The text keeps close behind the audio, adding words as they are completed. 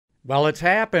Well, it's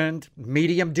happened.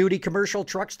 Medium-duty commercial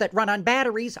trucks that run on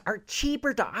batteries are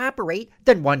cheaper to operate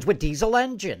than ones with diesel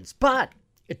engines, but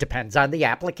it depends on the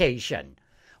application.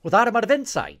 With Automotive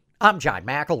Insight, I'm John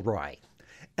McElroy.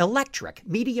 Electric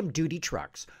medium-duty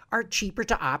trucks are cheaper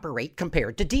to operate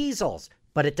compared to diesels,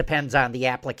 but it depends on the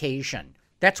application.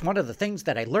 That's one of the things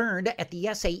that I learned at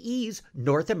the SAE's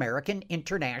North American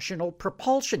International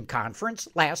Propulsion Conference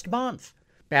last month.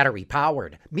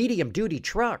 Battery-powered, medium-duty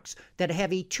trucks that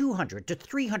have a 200 to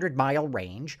 300-mile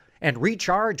range and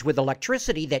recharge with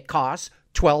electricity that costs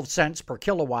 12 cents per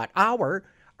kilowatt-hour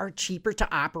are cheaper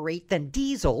to operate than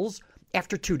diesels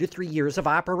after 2 to 3 years of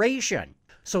operation.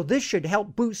 So this should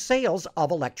help boost sales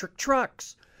of electric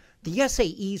trucks. The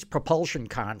SAE's Propulsion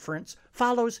Conference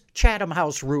follows Chatham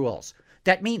House rules.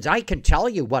 That means I can tell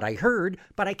you what I heard,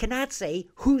 but I cannot say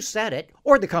who said it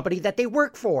or the company that they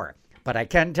work for. But I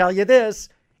can tell you this.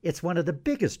 It's one of the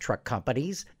biggest truck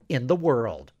companies in the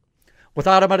world. With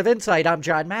Automotive Insight, I'm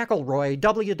John McElroy,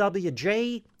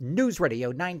 WWJ News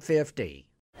Radio 950.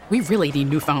 We really need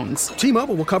new phones.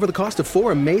 T-Mobile will cover the cost of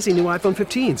 4 amazing new iPhone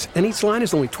 15s, and each line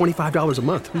is only $25 a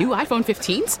month. New iPhone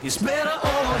 15s? It's better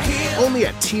over here. Only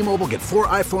at T-Mobile, get 4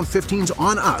 iPhone 15s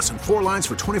on us and 4 lines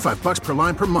for $25 per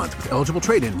line per month with eligible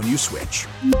trade-in when you switch.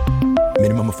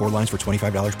 Minimum of 4 lines for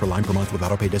 $25 per line per month with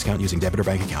autopay discount using debit or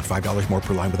bank account. $5 more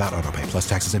per line without autopay, plus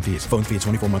taxes and fees. Phone fee at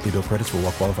 24 monthly bill credits for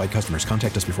well-qualified customers.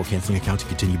 Contact us before canceling account to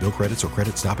continue bill credits or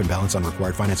credit stop and balance on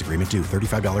required finance agreement due.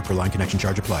 $35 per line connection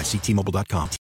charge applies. See T-Mobile.com.